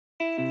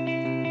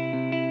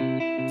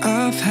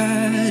I've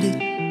had it,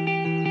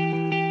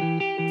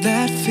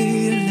 that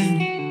feeling,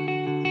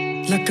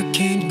 like I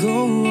can't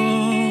go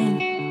on,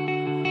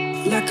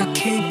 like I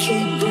can't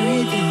keep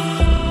breathing,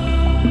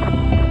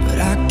 but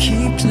I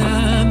keep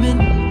climbing.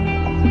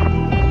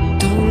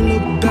 Don't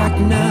look back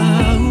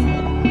now,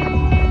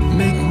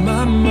 make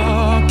my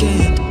mark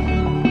and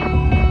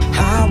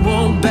I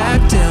won't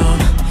back down.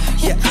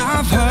 Yeah,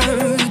 I've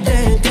heard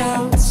their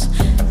doubts,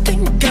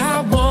 think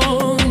I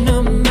won't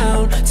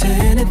amount to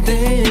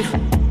anything,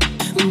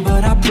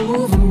 but I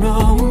prove them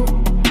wrong,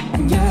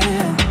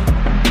 yeah.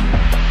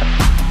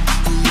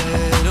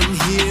 Let them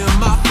hear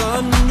my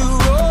thunder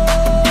roar.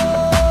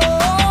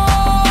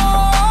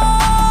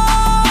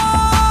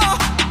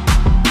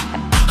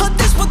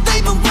 That's what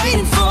they've been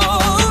waiting for.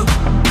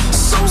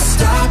 So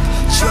stop,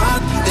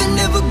 drop, they're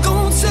never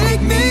gonna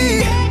take me,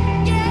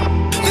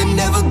 they're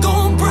never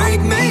gonna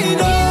break me,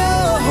 no.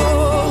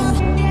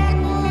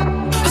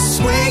 I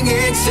swing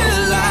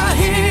until I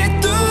hit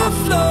the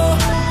floor.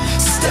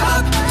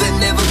 Stop, they're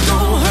never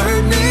gonna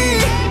hurt me.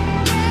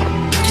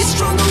 Get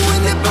stronger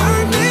when they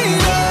burn me,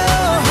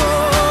 oh.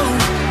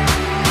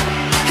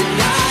 And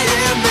I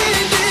am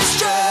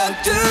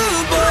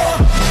indestructible.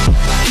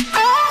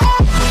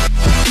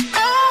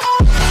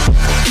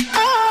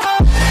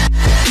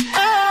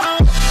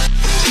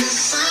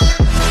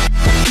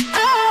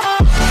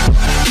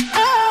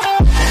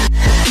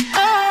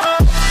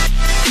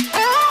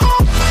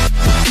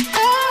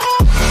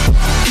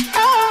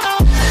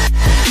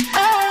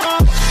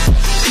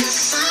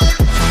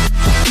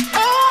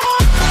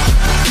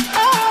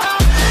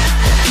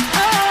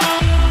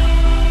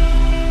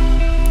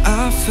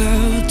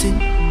 Felt it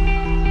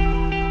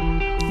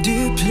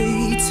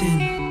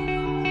depleting,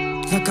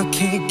 like I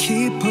can't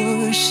keep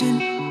pushing.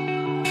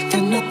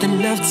 Got nothing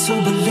left to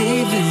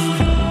believe in,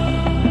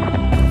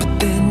 but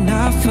then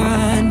I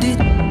find it.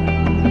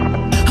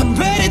 I'm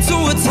ready to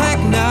attack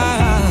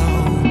now,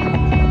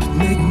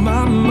 make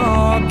my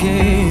mark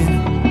and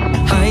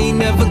I ain't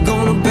never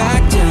gonna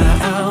back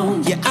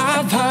down. Yeah,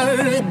 I've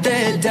heard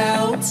their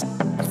doubts,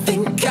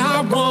 think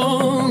I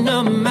won't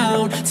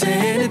amount to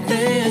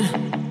anything,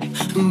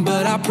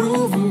 but I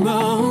prove them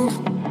wrong,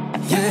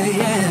 yeah,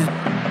 yeah.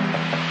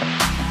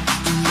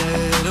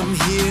 Let them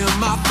hear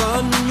my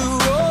thunder